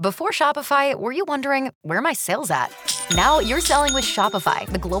Before Shopify, were you wondering, where are my sales at? Now you're selling with Shopify,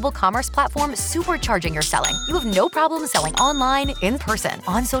 the global commerce platform supercharging your selling. You have no problem selling online, in person,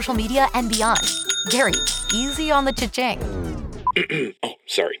 on social media, and beyond. Gary, easy on the cha-ching. Oh,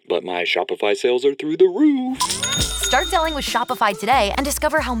 sorry, but my Shopify sales are through the roof. Start selling with Shopify today and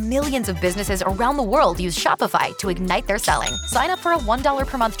discover how millions of businesses around the world use Shopify to ignite their selling. Sign up for a $1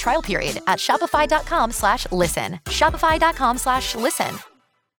 per month trial period at shopify.com/listen. Shopify.com/listen.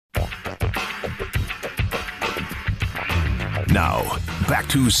 Now, back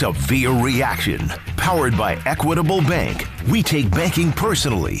to Severe Reaction, powered by Equitable Bank. We take banking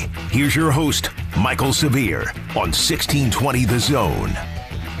personally. Here's your host, Michael Severe, on 1620 The Zone.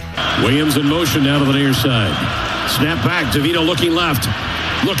 Williams in motion now to the near side. Snap back, DeVito looking left.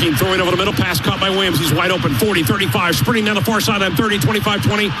 Looking, throwing over the middle, pass caught by Williams. He's wide open, 40, 35, sprinting down the far sideline, 30, 25,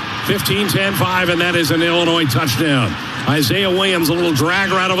 20, 15, 10, 5, and that is an Illinois touchdown. Isaiah Williams, a little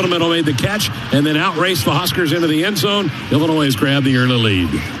drag right over the middle, made the catch, and then outraced the Huskers into the end zone. Illinois has grabbed the early lead.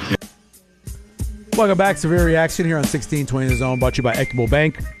 Welcome back to Severe Reaction here on 1620 The Zone, brought to you by Equitable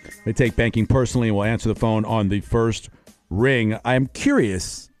Bank. They take banking personally, and we'll answer the phone on the first ring. I am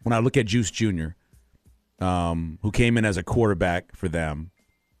curious, when I look at Juice Jr., who came in as a quarterback for them,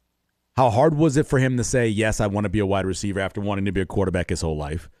 how hard was it for him to say, yes, I want to be a wide receiver after wanting to be a quarterback his whole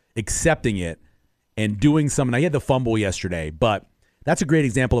life, accepting it and doing something? Now, he had the fumble yesterday, but that's a great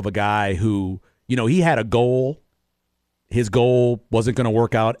example of a guy who, he had a goal. His goal wasn't going to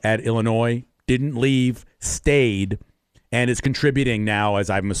work out at Illinois, didn't leave, stayed, and is contributing now, as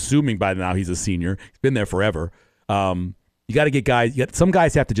I'm assuming by now he's a senior. He's been there forever. You got to get guys. Some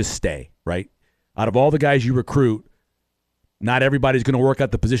guys have to just stay, right? Out of all the guys you recruit, not everybody's going to work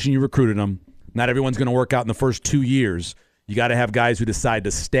out the position you recruited them. Not everyone's going to work out in the first 2 years. You got to have guys who decide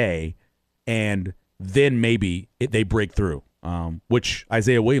to stay, and then maybe they break through, which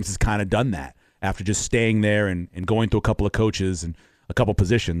Isaiah Williams has kind of done that after just staying there and going through a couple of coaches and a couple of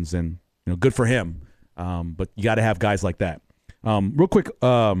positions, and good for him. But you got to have guys like that. Real quick,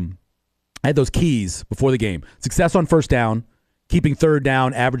 I had those keys before the game. Success on first down. Keeping third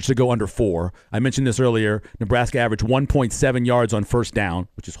down, average to go under 4. I mentioned this earlier. Nebraska averaged 1.7 yards on first down,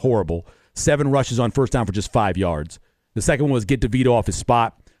 which is horrible. 7 rushes on first down for just 5 yards. The second one was get DeVito off his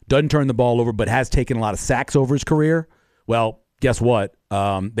spot. Doesn't turn the ball over, but has taken a lot of sacks over his career. Well, guess what?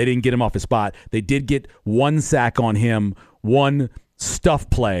 They didn't get him off his spot. They did get 1 sack on him, 1 stuff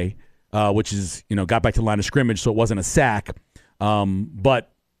play, which is, got back to the line of scrimmage, so it wasn't a sack. But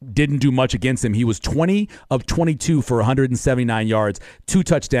didn't do much against him. He was 20 of 22 for 179 yards, 2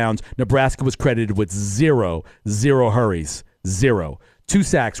 touchdowns. Nebraska was credited with 0 hurries, 0. 2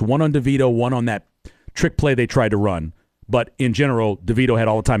 sacks, 1 on DeVito, 1 on that trick play they tried to run. But in general, DeVito had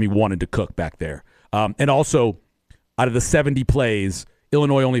all the time he wanted to cook back there. And also, out of the 70 plays,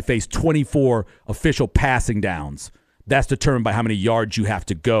 Illinois only faced 24 official passing downs. That's determined by how many yards you have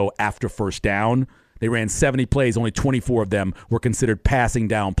to go after first down. They ran 70 plays. Only 24 of them were considered passing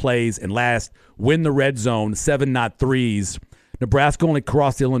down plays. And last, win the red zone, 7 not 3s. Nebraska only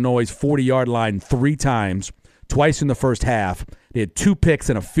crossed Illinois' 40-yard line 3 times, twice in the first half. They had 2 picks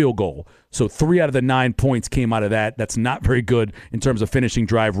and a field goal. So 3 out of the 9 points came out of that. That's not very good in terms of finishing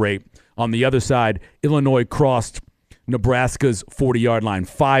drive rate. On the other side, Illinois crossed Nebraska's 40-yard line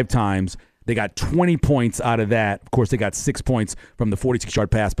 5 times. They got 20 points out of that. Of course, they got 6 points from the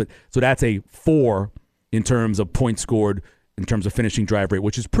 46-yard pass. But so that's a 4 in terms of points scored, in terms of finishing drive rate,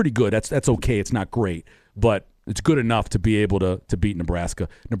 which is pretty good. That's okay. It's not great, but it's good enough to be able to beat Nebraska.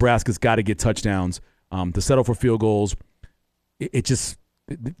 Nebraska's got to get touchdowns to settle for field goals. It just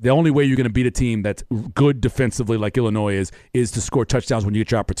the only way you're going to beat a team that's good defensively like Illinois is to score touchdowns when you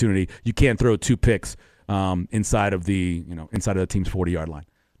get your opportunity. You can't throw 2 picks inside of the team's 40-yard line.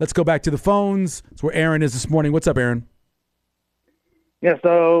 Let's go back to the phones. That's where Aaron is this morning. What's up, Aaron? Yeah,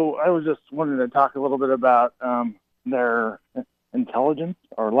 so I was just wanting to talk a little bit about their intelligence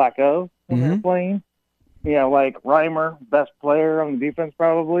or lack of when they're playing. Yeah, like Reimer, best player on the defense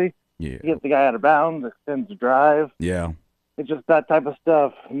probably. Yeah. He gets the guy out of bounds, extends the drive. Yeah. It's just that type of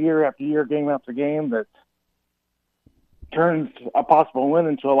stuff year after year, game after game that turns a possible win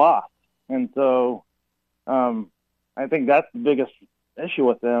into a loss. And so I think that's the biggest issue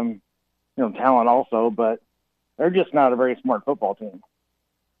with them, talent also, but they're just not a very smart football team.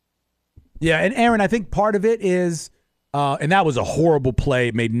 Yeah, and Aaron, I think part of it is, and that was a horrible play.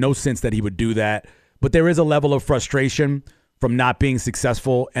 It made no sense that he would do that. But there is a level of frustration from not being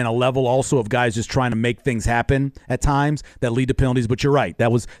successful and a level also of guys just trying to make things happen at times that lead to penalties. But you're right.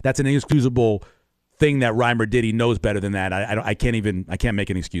 That's an inexcusable thing that Reimer did. He knows better than that. I can't make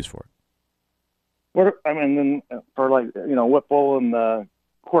an excuse for it. Then for Whipple and the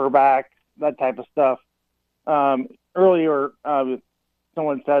quarterback, that type of stuff. Earlier,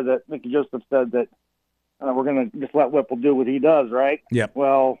 someone said that Mickey Joseph said that we're going to just let Whipple do what he does, right? Yep.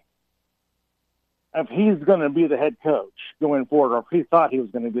 Well, if he's going to be the head coach going forward, or if he thought he was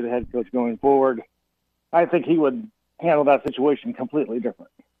going to be the head coach going forward, I think he would handle that situation completely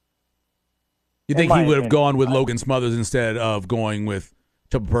different. You think he would have gone with Logan Smothers instead of going with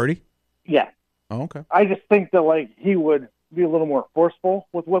Chubba Purdy? Yeah. Oh, okay. I just think that, he would be a little more forceful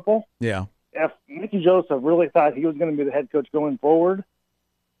with Whipple. Yeah. If Mickey Joseph really thought he was going to be the head coach going forward,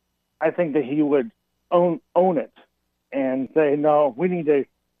 I think that he would own it and say, no, we need to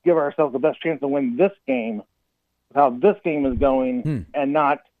give ourselves the best chance to win this game, how this game is going, and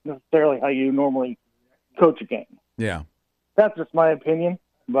not necessarily how you normally coach a game. Yeah. That's just my opinion,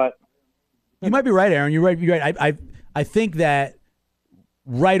 but you might be right, Aaron. You're right. I think that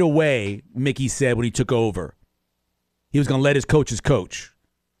right away, Mickey said when he took over, he was going to let his coaches coach.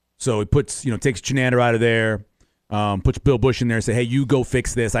 So he puts, takes Chenander out of there, puts Bill Bush in there and say, hey, you go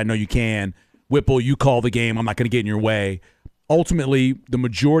fix this. I know you can. Whipple, you call the game. I'm not going to get in your way. Ultimately, the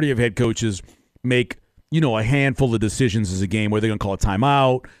majority of head coaches make, a handful of decisions as a game where they're going to call a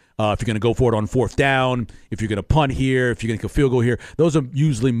timeout, if you're going to go for it on fourth down, if you're going to punt here, if you're going to go field goal here. Those are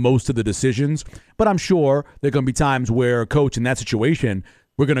usually most of the decisions. But I'm sure there are going to be times where a coach in that situation,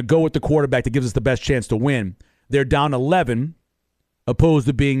 we're going to go with the quarterback that gives us the best chance to win. They're down 11 opposed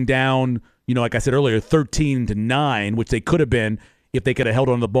to being down, like I said earlier, 13-9, which they could have been if they could have held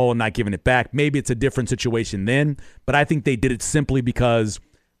on to the ball and not given it back. Maybe it's a different situation then, but I think they did it simply because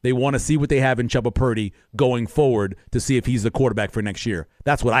they want to see what they have in Chubba Purdy going forward to see if he's the quarterback for next year.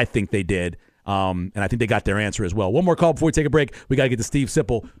 That's what I think they did, and I think they got their answer as well. One more call before we take a break. We got to get to Steve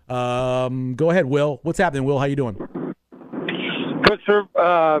Sipple. Go ahead, Will. What's happening, Will? How you doing? Good,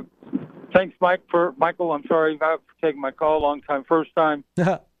 sir. Thanks, Michael. I'm sorry for taking my call. Long time, first time.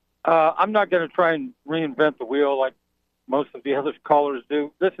 I'm not going to try and reinvent the wheel like most of the other callers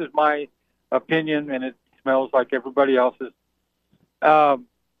do. This is my opinion, and it smells like everybody else's. The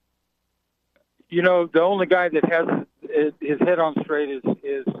only guy that has his head on straight is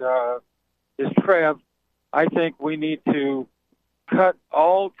Trev. I think we need to cut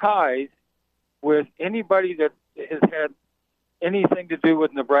all ties with anybody that has had anything to do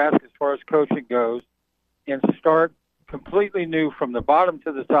with Nebraska as far as coaching goes, and start completely new from the bottom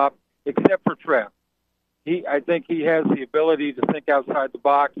to the top, except for Trev. I think he has the ability to think outside the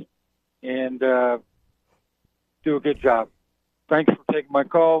box and do a good job. Thanks for taking my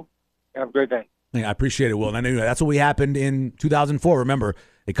call. Have a great day. I appreciate it, Will. And I know that's what happened in 2004. Remember,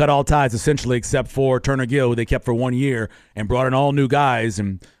 they cut all ties essentially except for Turner Gill, who they kept for 1 year, and brought in all new guys.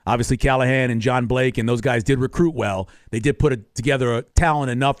 And obviously Callahan and John Blake and those guys did recruit well. They did put together a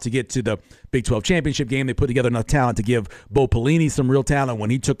talent enough to get to the Big 12 championship game. They put together enough talent to give Bo Pelini some real talent when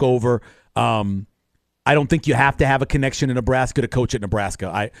he took over. I don't think you have to have a connection in Nebraska to coach at Nebraska.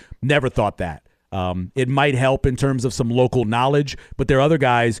 I never thought that. It might help in terms of some local knowledge, but there are other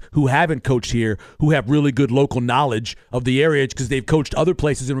guys who haven't coached here who have really good local knowledge of the area because they've coached other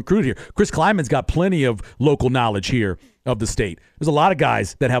places and recruited here. Chris Kleiman's got plenty of local knowledge here of the state. There's a lot of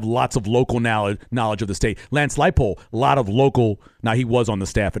guys that have lots of local knowledge of the state. Lance Leipold, a lot of local. Now, he was on the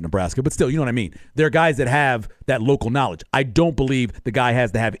staff at Nebraska, but still, you know what I mean? There are guys that have that local knowledge. I don't believe the guy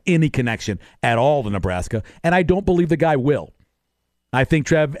has to have any connection at all to Nebraska, and I don't believe the guy will. I think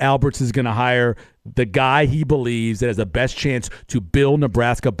Trev Alberts is going to hire the guy he believes that has the best chance to build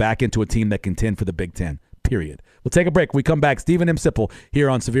Nebraska back into a team that can contend for the Big Ten, period. We'll take a break. When we come back, Stephen M. Sipple here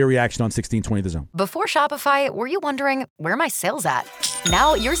on Severe Reaction on 1620 The Zone. Before Shopify, were you wondering, where are my sales at?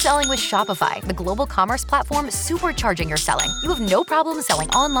 Now you're selling with Shopify, the global commerce platform supercharging your selling. You have no problem selling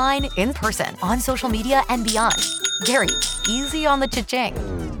online, in person, on social media, and beyond. Gary, easy on the cha-ching.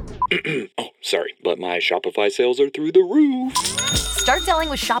 Oh, sorry, but my Shopify sales are through the roof. Start selling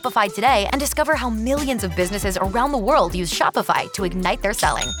with Shopify today and discover how millions of businesses around the world use Shopify to ignite their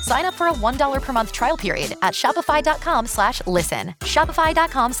selling. Sign up for a $1 per month trial period at shopify.com/listen.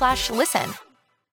 Shopify.com/listen.